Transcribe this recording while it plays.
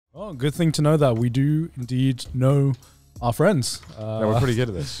Oh, good thing to know that we do indeed know our friends. Yeah, we're pretty good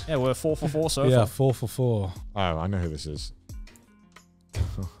at this. Yeah, we're 4 for 4 so Yeah, far. 4 for 4. Oh, I know who this is.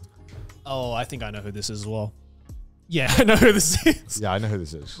 Oh, I think I know who this is as well. Yeah, I know who this is. Yeah, I know who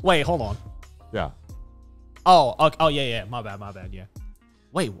this is. Wait, hold on. Yeah. Oh, okay. Oh, yeah. My bad, yeah.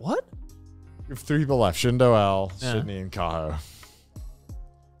 Wait, what? You have 3 people left. Shindo, L, Yeah. Sydney, and Kaho.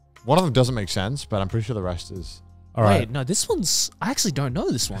 One of them doesn't make sense, but I'm pretty sure the rest is. All right. Wait, no, this one's... I actually don't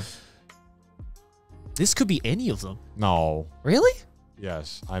know this one. This could be any of them. No. Really?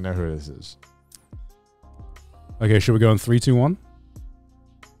 Yes, I know who this is. Okay, should we go in 3, 2, 1?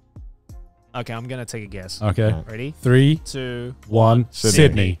 Okay, I'm going to take a guess. Okay. Yeah. Ready? 3, 2, 1.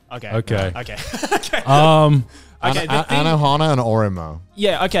 Sydney. Okay. Okay. Okay. Okay, the thing- Anohana and Orimo.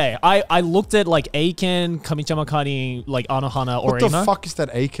 Yeah, okay. I looked at like Aiken, Kamichamakani, like Anohana, What Orima. the fuck is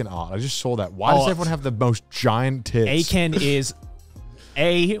that Aiken art? I just saw that. Why Oh, does everyone have the most giant tits? Aiken is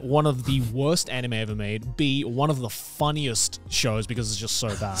A, one of the worst anime ever made. B, one of the funniest shows because it's just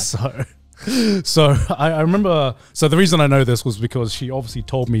so bad. So I remember. So the reason I know this was because she obviously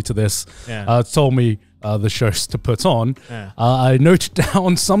told me to this. Yeah. Told me the shows to put on. Yeah. I noted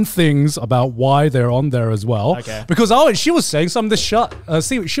down some things about why they're on there as well. Okay. Because she was saying some of this shit.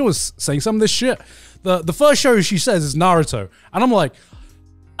 She was saying some of this shit. The first show she says is Naruto, and I'm like,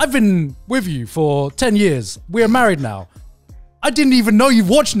 I've been with you for 10 years. We're married now. I didn't even know you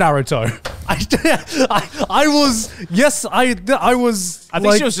watched Naruto. I was. I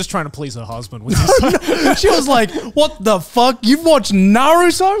think she was just trying to please her husband with this. She was like, "What the fuck? You've watched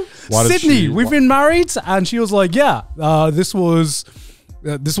Naruto, Why did Sydney? she- We've been married," and she was like, "Yeah, this was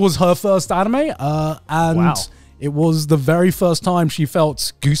her first anime, and Wow. it was the very first time she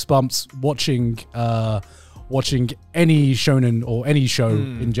felt goosebumps watching any shonen or any show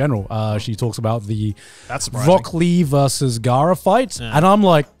in general." She talks about the That's surprising. Rock Lee versus Gaara fight, and I'm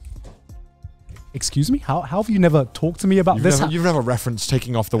like, "Excuse me, how have you never talked to me about this?" You've never referenced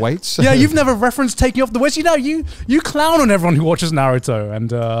taking off the weights? Yeah, you've never referenced taking off the weights. You know, you clown on everyone who watches Naruto,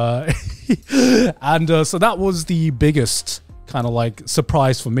 and so that was the biggest kind of like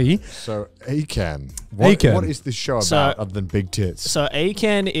surprise for me. So, Aiken. Aiken. What is this show about other than big tits? So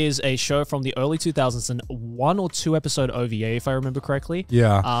Aiken is a show from the early 2000s, and 1 or 2 episode OVA, if I remember correctly.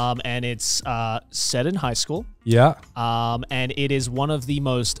 Yeah. And it's set in high school. Yeah. And it is one of the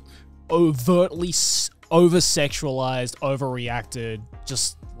most overtly over-sexualized, overreacted,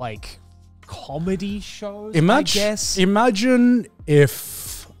 just like comedy shows, I guess. Imagine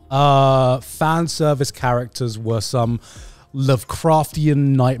if fan service characters were some Lovecraftian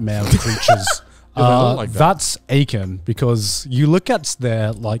nightmare creatures. Yeah, they look like that. That's Aiken, because you look at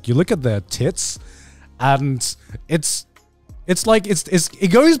their tits, and it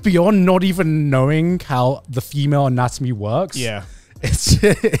goes beyond not even knowing how the female anatomy works. Yeah.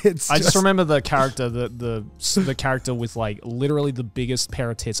 It's I just remember the character, the character with like literally the biggest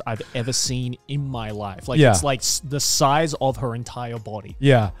pair of tits I've ever seen in my life. Like Yeah. it's like the size of her entire body.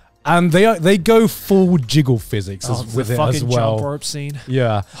 Yeah. And they go full jiggle physics with the it fucking as well. jump rope scene.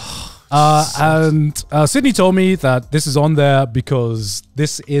 Yeah. And Sydney told me that this is on there because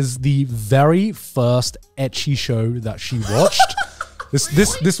this is the very first ecchi show that she watched.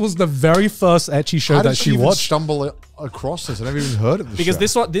 This was the very first ecchi show How that did she even watched. stumble across this? I never even heard of this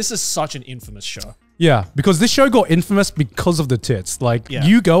Because show. this is such an infamous show. Yeah, because this show got infamous because of the tits. Like Yeah.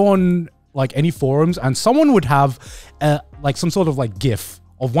 you go on like any forums and someone would have like some sort of like GIF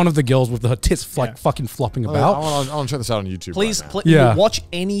of one of the girls with her tits like Yeah. fucking flopping I about. want to check this out on YouTube. Please, right now. Yeah. watch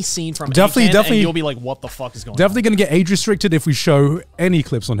any scene from Definitely- Aiken definitely- and you'll be like, what the fuck is going Definitely going to get age restricted if we show any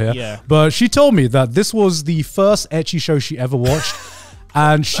clips on here. Yeah. But she told me that this was the first ecchi show she ever watched.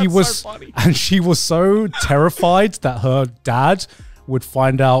 And she That's so funny. so terrified that her dad would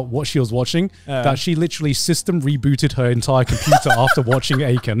find out what she was watching that she literally system rebooted her entire computer after watching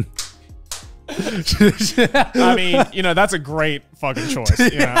Aiken. I mean, you know, that's a great fucking choice.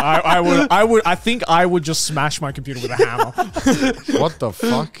 You know, I think I would just smash my computer with a hammer. What the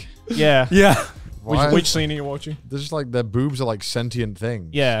fuck? Yeah. Yeah. Why- Which scene are you watching? There's just like their boobs are like sentient things.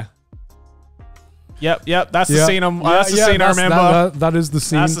 Yeah. Yep. That's the Yeah. scene. Yeah, That's the scene I that's- remember. that is the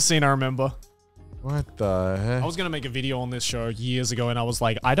scene. That's the scene I remember. What the heck? I was gonna make a video on this show years ago, and I was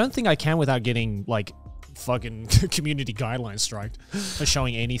like, I don't think I can without getting like fucking community guidelines striked for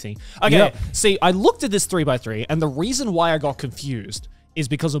showing anything. Okay, Yep. see, I looked at this 3x3, and the reason why I got confused is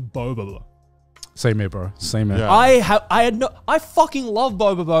because of Boiis. Same here, bro. Same here. Yeah. I fucking love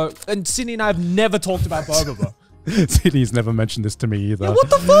Boiis, and Sydney and I have never talked about Boiis. Sydney's never mentioned this to me either. What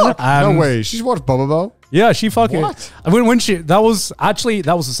the fuck? No way. She's watched Bobo. Yeah, she fucking. What? When she that was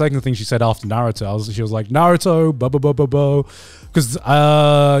the second thing she said after Naruto. She was like Naruto, bo. Because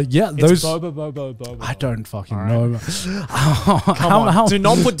those. Bo. I don't fucking know. Come on, do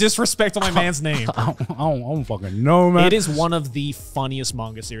not put disrespect on my man's name. I don't fucking know, man. It is one of the funniest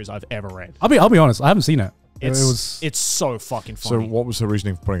manga series I've ever read. I'll be honest. I haven't seen it. It's so fucking So funny. what was her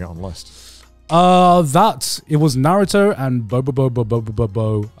reasoning for putting it on the list? It was Naruto and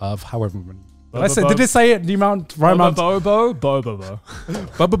bo of however many. Did it say it the amount right amount? Bo. Bo.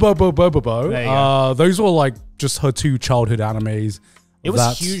 There you go. Those were like just her two childhood animes. It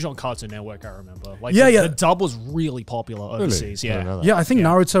was huge on Cartoon Network, I remember. Like Yeah, the dub was really popular overseas. Really? I didn't know that. Yeah, I think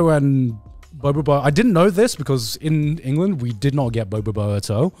Naruto and Bobo. I didn't know this because in England we did not get Bobo at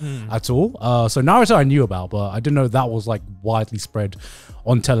all. So Naruto I knew about, but I didn't know that was like widely spread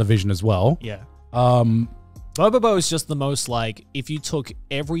on television as well. Yeah. Bobo is just the most like, if you took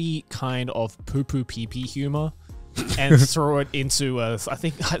every kind of poo-poo pee-pee humor and threw it into I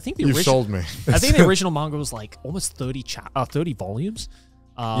think the You've original sold me. I think the original manga was like almost 30 volumes.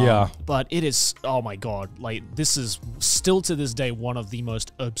 But it is, oh my god, like this is still to this day one of the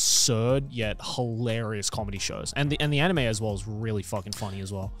most absurd yet hilarious comedy shows, and the anime as well is really fucking funny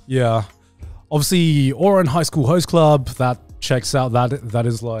as well. Yeah, obviously Oran High School Host Club that checks out. That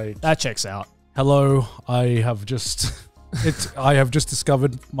is like That checks out. hello. I have just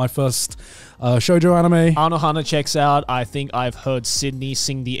discovered my first shoujo anime. Anohana checks out. I think I've heard Sydney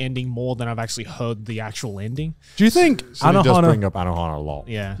sing the ending more than I've actually heard the actual ending. Do you think Sydney does Anohana? bring up Anohana a lot.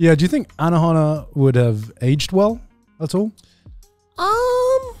 Yeah. Yeah. Do you think Anohana would have aged well at all?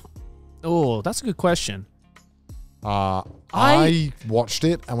 Oh, that's a good question. I watched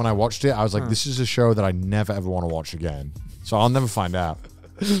it, and when I watched it, I was like, this is a show that I never ever want to watch again. So I'll never find out.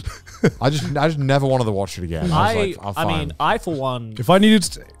 I just never wanted to watch it again. I was like, I mean, I for one, If I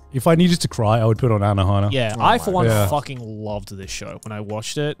needed to cry, I would put on Anohana. yeah, I for one Yeah. fucking loved this show when I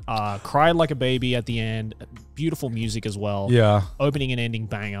watched it. Cried like a baby at the end. Beautiful music as well. Yeah. Opening and ending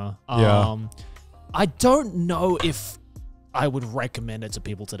banger. Yeah. I don't know if I would recommend it to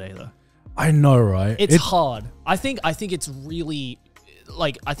people today though. I know, right? It's hard. I think it's really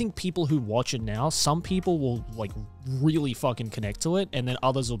like, I think people who watch it now, some people will like really fucking connect to it, and then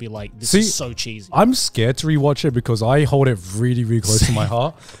others will be like, this is so cheesy. I'm scared to rewatch it because I hold it really, really close to my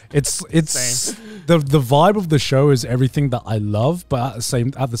heart. It's Same. the vibe of the show is everything that I love, but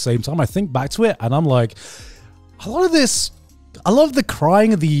at the same time, I think back to it and I'm like, a lot of this, I love the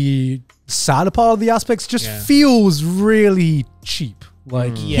crying, the sadder part of the aspects just feels really cheap.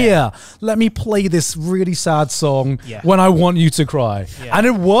 Like, here, let me play this really sad song when I want you to cry. Yeah. And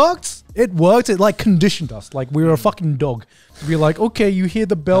it worked. It like conditioned us. Like we were a fucking dog. Be like, okay, you hear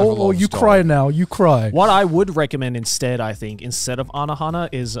the bell or you cry now. You cry. What I would recommend instead, I think, instead of Anohana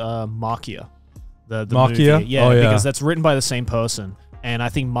is Makia. The Makia? movie. Yeah, Oh, yeah. because that's written by the same person. And I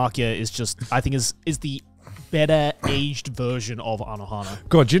think Makia is just, I think is the better aged version of Anohana.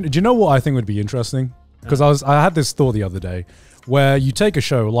 God, do you know what I think would be interesting? Because I had this thought the other day, where you take a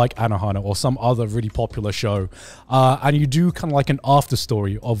show like Anohana or some other really popular show, and you do kind of like an after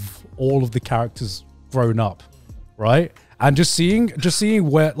story of all of the characters grown up, right? And just seeing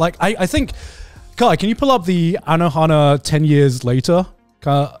where, like, I think, Kai, can you pull up the Anohana 10 years later?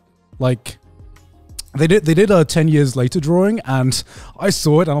 Like, they did a 10 years later drawing, and I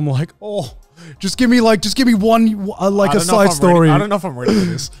saw it, and I'm like, oh. Just give me one, like a side story. I don't know if I'm ready for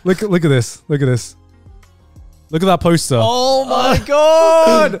this. Look at this. Look at this. Look at that poster. Oh my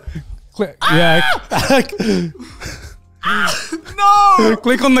god! Yeah. No!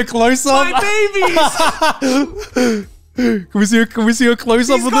 Click on the close-up. My babies! Can we see a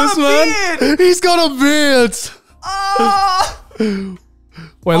close-up of this man? Beard. He's got a beard.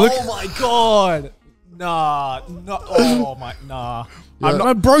 Wait, look. Oh my god! Nah, no. Oh my, nah.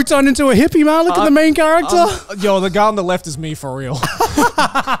 My bro turned into a hippie, man. Look at the main character. Yo, the guy on the left is me for real.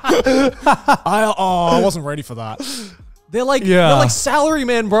 I wasn't ready for that. They're like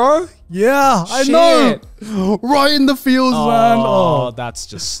salarymen, bro. Yeah, I know. Right in the fields, man. Oh, that's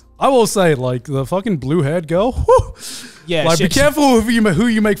just. I will say, like, the fucking blue-haired girl. Whew. Yeah, like, be careful of who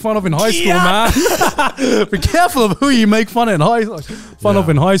you make fun of in high school, man. Be careful of who you make fun of in high school.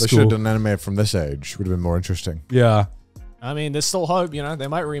 They should have done an anime from this age. Would have been more interesting. Yeah. I mean, there's still hope. You know, they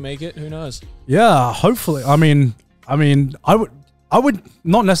might remake it. Who knows? Yeah, hopefully. I mean, I would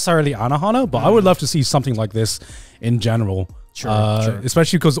not necessarily Anohana, but I would love to see something like this in general. Sure.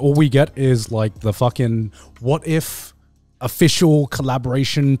 Especially because all we get is like the fucking what if official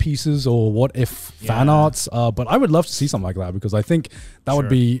collaboration pieces or what if fan arts. But I would love to see something like that because I think that would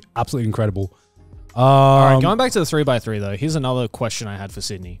be absolutely incredible. All right, going back to the 3x3 though, here's another question I had for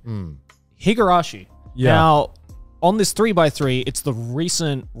Sydney. Higurashi. Yeah. Now, on this 3x3, it's the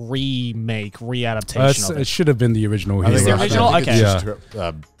recent readaptation of it. It should have been the original. Is the original? Okay. Yeah.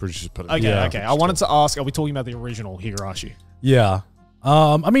 Okay. I wanted to ask, are we talking about the original Higurashi? Yeah.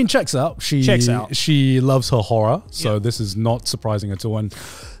 I mean, checks out. She loves her horror, so this is not surprising at all. And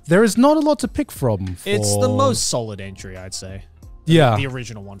there is not a lot to pick from. It's the most solid entry, I'd say. Yeah. The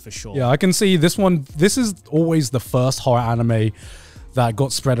original one, for sure. Yeah, I can see this one. This is always the first horror anime that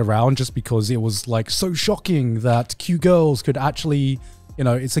got spread around just because it was like so shocking that cute girls could actually, you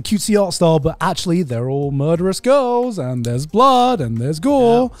know, it's a cutesy art style, but actually they're all murderous girls and there's blood and there's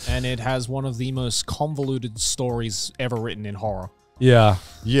gore. Yeah. And it has one of the most convoluted stories ever written in horror. Yeah.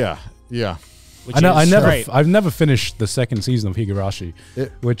 Yeah. Yeah. I've never finished the second season of Higurashi,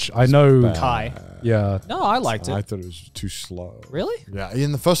 which I know Kai. Yeah. No, I liked it. I thought it was too slow. Really? Yeah.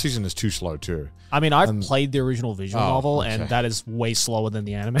 In the first season, is too slow too. I mean, I've played the original visual novel, and that is way slower than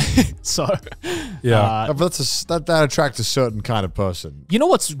the anime. So, yeah, but that attracts a certain kind of person. You know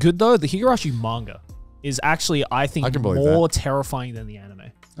what's good though? The Higurashi manga is actually, I think, more terrifying than the anime.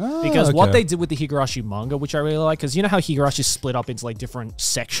 Because what they did with the Higurashi manga, which I really like, because you know how Higurashi split up into like different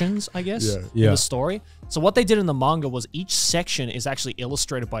sections, I guess, in the story. So what they did in the manga was each section is actually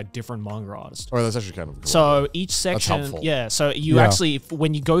illustrated by a different manga artist. Oh, that's actually kind of cool. So each section, so you actually,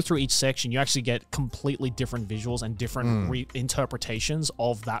 when you go through each section, you actually get completely different visuals and different interpretations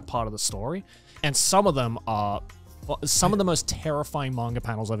of that part of the story. And some of them are some of the most terrifying manga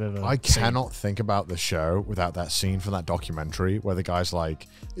panels I've ever seen. I cannot think about the show without that scene from that documentary where the guy's like,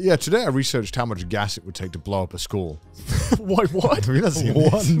 yeah, today I researched how much gas it would take to blow up a school. What? Have you not seen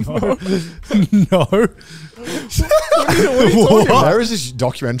this? No. What are you talking about? There is this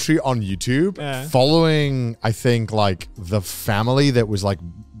documentary on YouTube following, I think, like the family that was like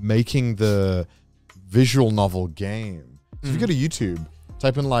making the visual novel game. So if you go to YouTube,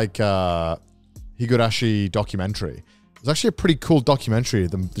 type in like Higurashi documentary. It's actually a pretty cool documentary.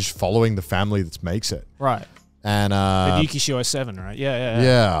 Them just following the family that makes it. Right. And the Yukishio 7, right?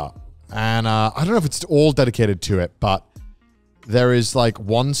 Yeah. And I don't know if it's all dedicated to it, but there is like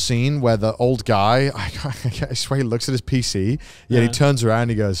one scene where the old guy, I swear he looks at his PC, he turns around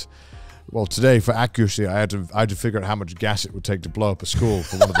and he goes, well, today for accuracy, I had to figure out how much gas it would take to blow up a school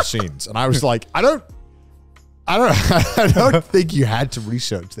for one of the scenes. And I was like, I don't think you had to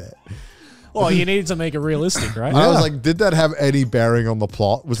research that. Well, you needed to make it realistic, right? I was like, did that have any bearing on the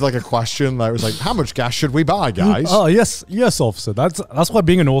plot? Was like a question that was like, how much gas should we buy, guys? Oh, yes, officer. That's why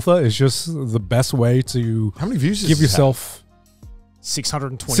being an author is just the best way to how many views give yourself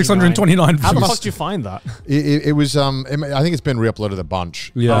 629 views. How the fuck did you find that? It was I think it's been re-uploaded a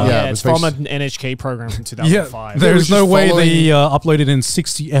bunch. Yeah, it's from an NHK program from 2005. There's no way they uploaded in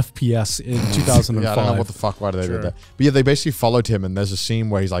 60 FPS in 2005. Yeah, I don't know what the fuck, why did they do that? But yeah, they basically followed him, and there's a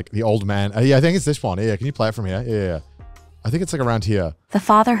scene where he's like the old man. I think it's this one. Yeah, can you play it from here? Yeah. I think it's like around here. The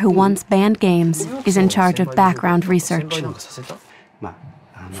father who once banned games is in charge of background research.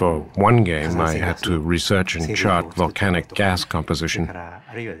 For one game, I had to research and chart volcanic gas composition.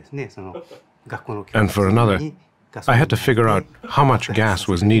 And for another, I had to figure out how much gas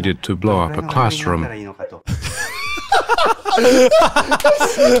was needed to blow up a classroom.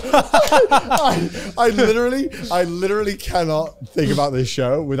 I literally cannot think about this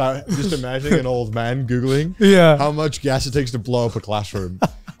show without just imagining an old man Googling how much gas it takes to blow up a classrohave.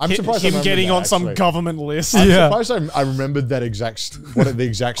 I'm surprised him getting on some government list. I'm surprised I remembered that the exact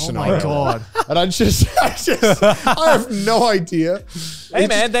scenario. Oh my god! And I have no idea. Hey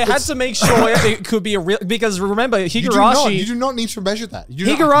man, they had to make sure it could be a real, because remember Higurashi. You do not need to measure that.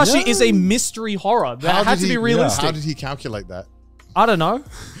 Higurashi is a mystery horror. That had to be realistic. How did he calculate that? I don't know.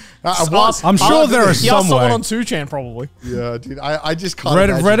 I'm sure there is some way. Someone on 2chan probably. Yeah, dude. I just can't.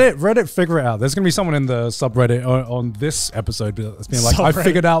 Reddit, figure it out. There's gonna be someone in the subreddit on this episode that's being like, I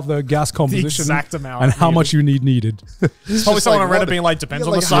figured out the gas composition, the exact amount, and how much you needed. Probably someone on Reddit being like, depends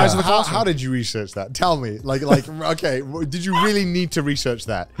on the size of the classroom. How did you research that? Tell me. Okay, did you really need to research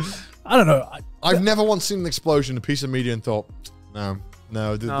that? I don't know. I've never once seen an explosion, a piece of media, and thought,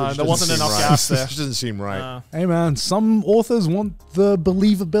 no, there wasn't enough gas there. It just doesn't seem right. Hey man, some authors want the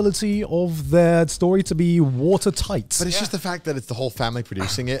believability of their story to be watertight. But it's just the fact that it's the whole family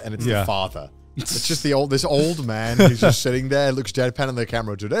producing it, and it's the father. It's just this old man who's just sitting there, looks deadpan on the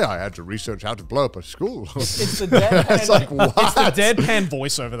camera. Today I had to research how to blow up a school. It's the deadpan. It's like, what? It's the deadpan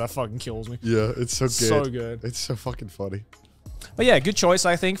voiceover that fucking kills me. Yeah, it's so good. So good. It's so fucking funny. But yeah, good choice,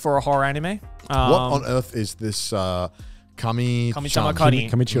 I think, for a horror anime. What on earth is this Kamichira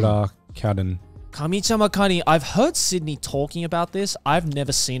Kaden? Kami-chama Kani. I've heard Sydney talking about this. I've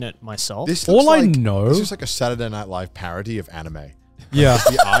never seen it myself. This All looks I like, know- This is like a Saturday Night Live parody of anime. Yeah.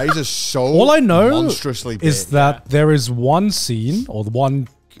 The eyes are so All I know monstrously big. is that there is one scene or one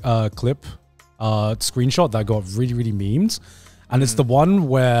clip, screenshot that got really, really memed. And it's the one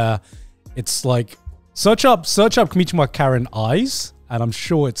where it's like, search up Kamichima Karen eyes. And I'm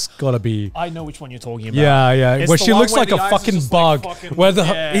sure it's gotta be. I know which one you're talking about. Yeah. It's Where the she one looks where like the a eyes are fucking just bug. like fucking- Where the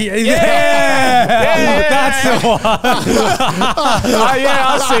Yeah. that's the one. Yeah,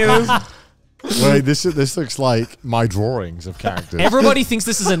 I've seen this. Wait, this looks like my drawings of characters. Everybody thinks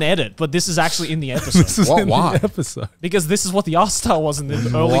this is an edit, but this is actually in the This episode. is What? in the Why? episode. Because this is what the art style was in the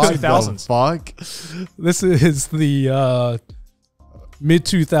early What 2000s. the fuck? This is the mid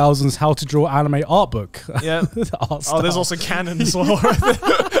 2000s how to draw anime art book. Yeah. Art Oh, there's style. also canon as well.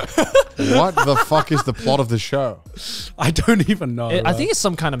 What the fuck is the plot of the show? I don't even know. I think it's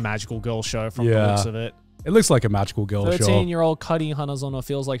some kind of magical girl show from the Yeah. looks of it. it looks like a magical girl show. 13-year-old Cuddy Hanazono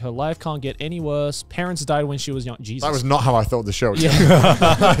feels like her life can't get any worse. Parents died when she was young. Jesus. That was not how I thought the show was.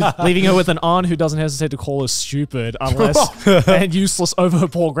 Leaving her with an aunt who doesn't hesitate to call her stupid unless and useless over her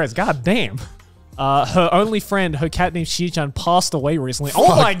poor grades. God damn. Her only friend, her cat named Shi-chan, passed away recently.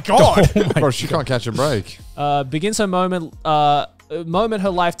 Oh my god! Bro, she can't catch a break. Begins her moment her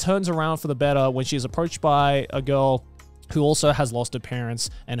life turns around for the better when she is approached by a girl who also has lost her parents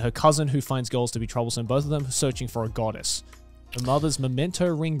and her cousin who finds girls to be troublesome, both of them searching for a goddess. Her mother's memento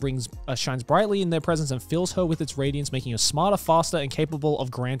ring shines brightly in their presence and fills her with its radiance, making her smarter, faster, and capable of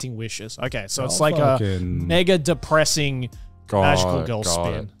granting wishes. Okay, so it's like a fucking- mega depressing magical girl got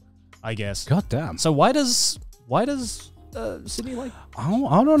spin, it. I guess. God damn. So why does Sydney like? I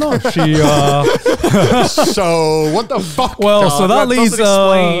don't know. She So, what the fuck? well, so that that leads doesn't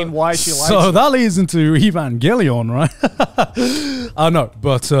explain why she likes So it. that leads into Evangelion, right? I know,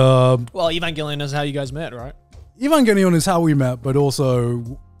 but Well, Evangelion is how you guys met, right? Evangelion is how we met, but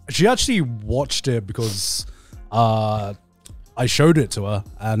also she actually watched it because I showed it to her,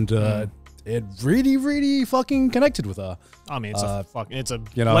 and it really, really fucking connected with her. I mean, it's a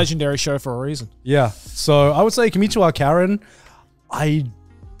you know. legendary show for a reason. Yeah, so I would say Kamichiwa Karen. I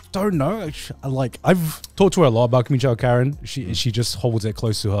don't know. Like, I've talked to her a lot about Kamichiwa Karen. She just holds it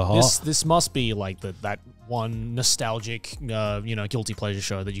close to her heart. This must be like that one nostalgic, guilty pleasure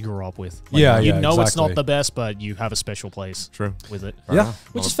show that you grew up with. Like, Yeah, you yeah, know it's exactly. not the best, but you have a special place. True. With it. Yeah.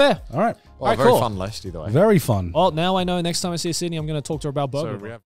 Which is fair. All right, Well, Alright, very cool. fun list either way. very fun. Well, now I know next time I see Sydney, I'm going to talk to her about So Bogo. we have